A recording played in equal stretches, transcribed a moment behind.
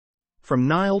From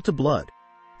Nile to blood.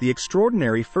 The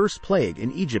extraordinary first plague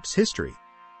in Egypt's history.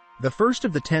 The first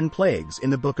of the 10 plagues in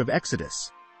the book of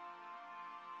Exodus.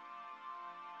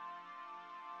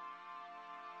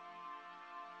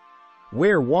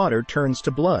 Where water turns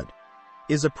to blood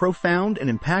is a profound and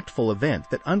impactful event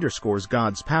that underscores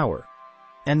God's power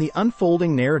and the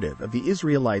unfolding narrative of the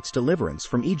Israelites' deliverance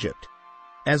from Egypt.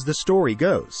 As the story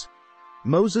goes,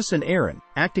 Moses and Aaron,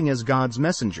 acting as God's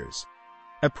messengers,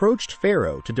 approached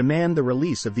Pharaoh to demand the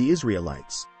release of the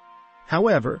Israelites.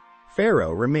 However,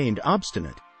 Pharaoh remained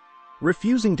obstinate,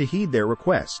 refusing to heed their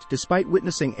request despite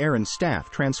witnessing Aaron's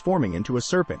staff transforming into a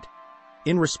serpent.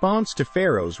 In response to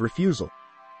Pharaoh's refusal,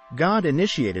 God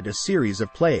initiated a series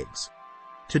of plagues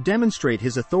to demonstrate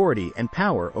his authority and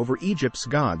power over Egypt's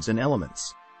gods and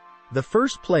elements. The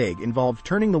first plague involved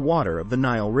turning the water of the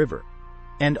Nile River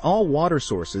and all water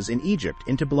sources in Egypt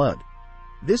into blood.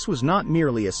 This was not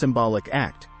merely a symbolic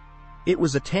act. It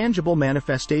was a tangible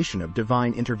manifestation of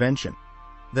divine intervention.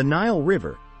 The Nile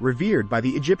River, revered by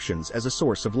the Egyptians as a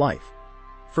source of life,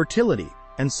 fertility,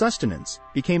 and sustenance,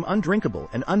 became undrinkable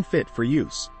and unfit for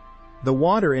use. The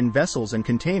water in vessels and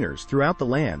containers throughout the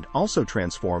land also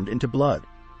transformed into blood.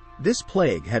 This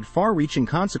plague had far-reaching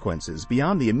consequences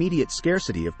beyond the immediate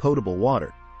scarcity of potable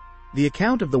water. The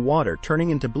account of the water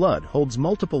turning into blood holds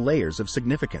multiple layers of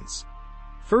significance.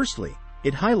 Firstly,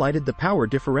 it highlighted the power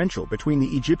differential between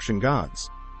the Egyptian gods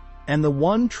and the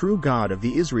one true God of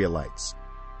the Israelites.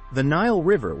 The Nile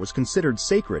River was considered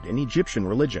sacred in Egyptian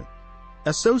religion,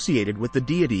 associated with the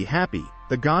deity Hapi,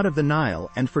 the god of the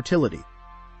Nile and fertility.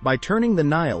 By turning the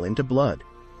Nile into blood,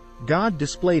 God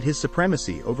displayed his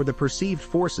supremacy over the perceived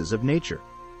forces of nature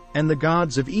and the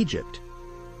gods of Egypt,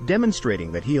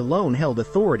 demonstrating that he alone held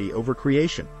authority over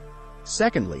creation.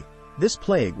 Secondly, this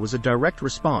plague was a direct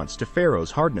response to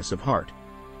Pharaoh's hardness of heart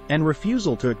and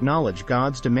refusal to acknowledge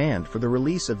God's demand for the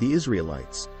release of the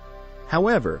Israelites.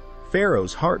 However,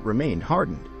 Pharaoh's heart remained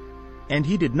hardened, and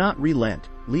he did not relent,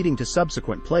 leading to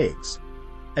subsequent plagues.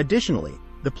 Additionally,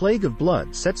 the plague of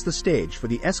blood sets the stage for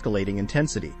the escalating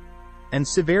intensity and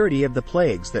severity of the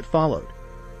plagues that followed.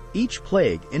 Each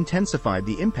plague intensified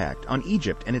the impact on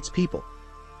Egypt and its people,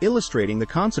 illustrating the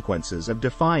consequences of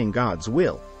defying God's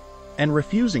will and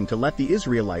refusing to let the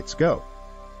Israelites go.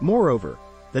 Moreover,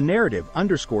 the narrative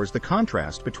underscores the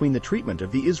contrast between the treatment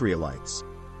of the Israelites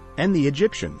and the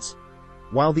Egyptians.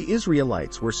 While the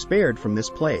Israelites were spared from this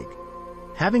plague,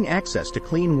 having access to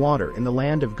clean water in the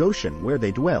land of Goshen where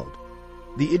they dwelled,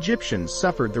 the Egyptians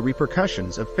suffered the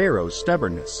repercussions of Pharaoh's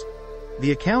stubbornness.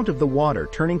 The account of the water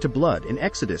turning to blood in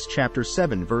Exodus chapter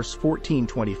 7 verse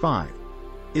 14-25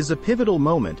 is a pivotal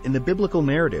moment in the biblical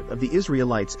narrative of the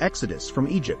Israelites' exodus from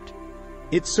Egypt.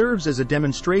 It serves as a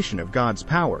demonstration of God's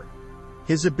power,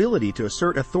 his ability to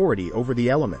assert authority over the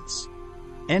elements,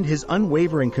 and his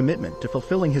unwavering commitment to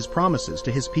fulfilling his promises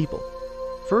to his people.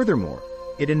 Furthermore,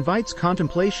 it invites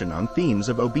contemplation on themes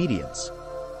of obedience,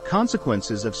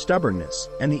 consequences of stubbornness,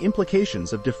 and the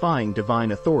implications of defying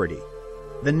divine authority.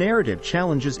 The narrative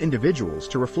challenges individuals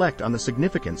to reflect on the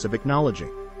significance of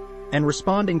acknowledging and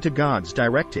responding to God's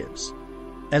directives,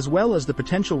 as well as the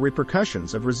potential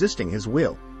repercussions of resisting his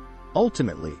will.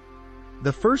 Ultimately,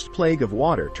 the first plague of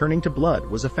water turning to blood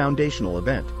was a foundational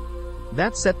event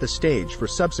that set the stage for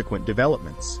subsequent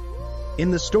developments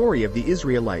in the story of the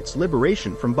Israelites'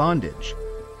 liberation from bondage,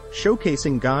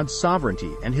 showcasing God's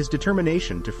sovereignty and his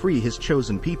determination to free his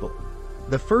chosen people.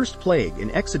 The first plague in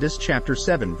Exodus chapter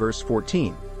 7 verse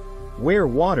 14, where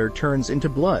water turns into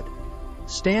blood,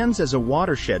 stands as a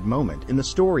watershed moment in the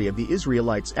story of the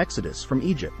Israelites' exodus from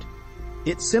Egypt.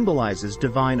 It symbolizes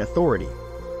divine authority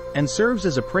and serves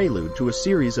as a prelude to a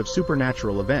series of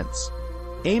supernatural events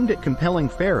aimed at compelling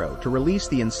Pharaoh to release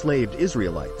the enslaved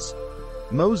Israelites.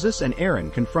 Moses and Aaron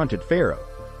confronted Pharaoh,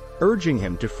 urging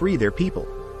him to free their people.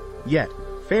 Yet,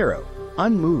 Pharaoh,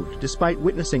 unmoved despite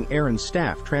witnessing Aaron's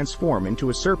staff transform into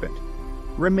a serpent,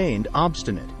 remained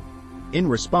obstinate. In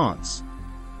response,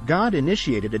 God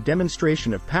initiated a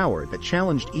demonstration of power that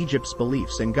challenged Egypt's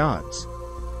beliefs in gods.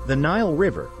 The Nile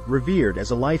River, revered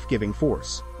as a life-giving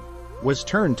force, was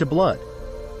turned to blood,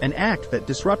 an act that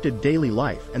disrupted daily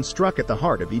life and struck at the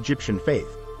heart of Egyptian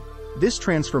faith. This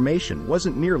transformation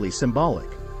wasn't merely symbolic.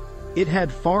 It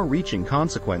had far-reaching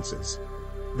consequences.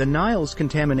 The Nile's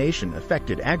contamination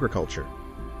affected agriculture,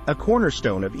 a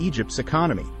cornerstone of Egypt's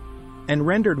economy, and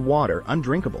rendered water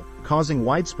undrinkable, causing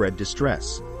widespread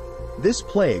distress. This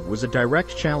plague was a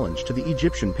direct challenge to the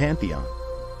Egyptian pantheon,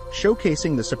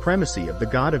 showcasing the supremacy of the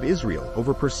God of Israel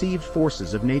over perceived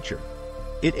forces of nature.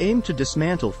 It aimed to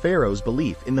dismantle Pharaoh's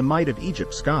belief in the might of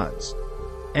Egypt's gods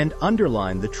and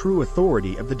underline the true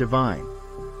authority of the divine.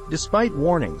 Despite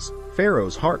warnings,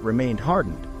 Pharaoh's heart remained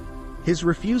hardened. His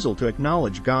refusal to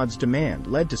acknowledge God's demand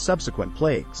led to subsequent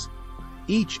plagues,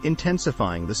 each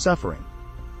intensifying the suffering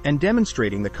and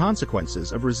demonstrating the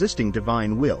consequences of resisting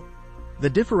divine will. The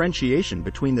differentiation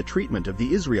between the treatment of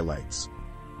the Israelites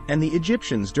and the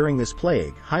Egyptians during this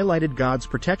plague highlighted God's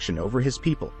protection over his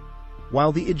people.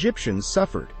 While the Egyptians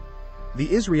suffered,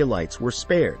 the Israelites were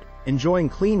spared, enjoying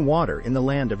clean water in the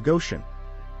land of Goshen.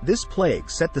 This plague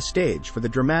set the stage for the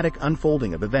dramatic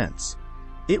unfolding of events.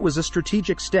 It was a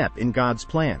strategic step in God's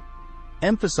plan,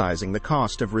 emphasizing the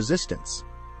cost of resistance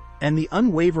and the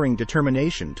unwavering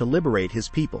determination to liberate his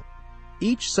people.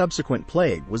 Each subsequent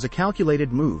plague was a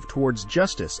calculated move towards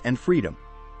justice and freedom.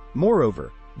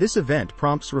 Moreover, this event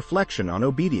prompts reflection on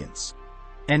obedience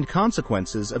and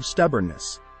consequences of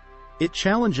stubbornness. It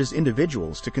challenges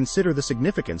individuals to consider the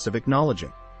significance of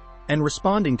acknowledging and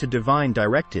responding to divine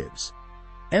directives,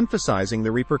 emphasizing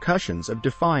the repercussions of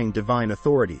defying divine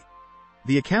authority.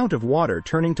 The account of water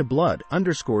turning to blood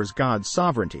underscores God's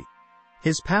sovereignty,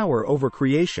 his power over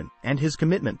creation, and his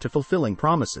commitment to fulfilling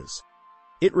promises.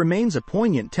 It remains a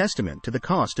poignant testament to the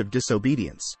cost of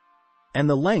disobedience and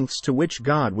the lengths to which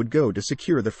God would go to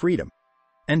secure the freedom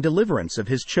and deliverance of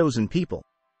his chosen people.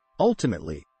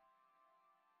 Ultimately,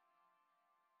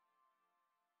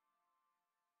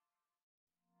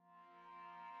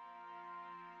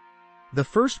 the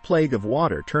first plague of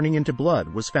water turning into blood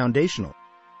was foundational.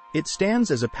 It stands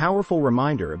as a powerful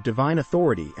reminder of divine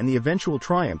authority and the eventual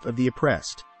triumph of the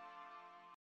oppressed.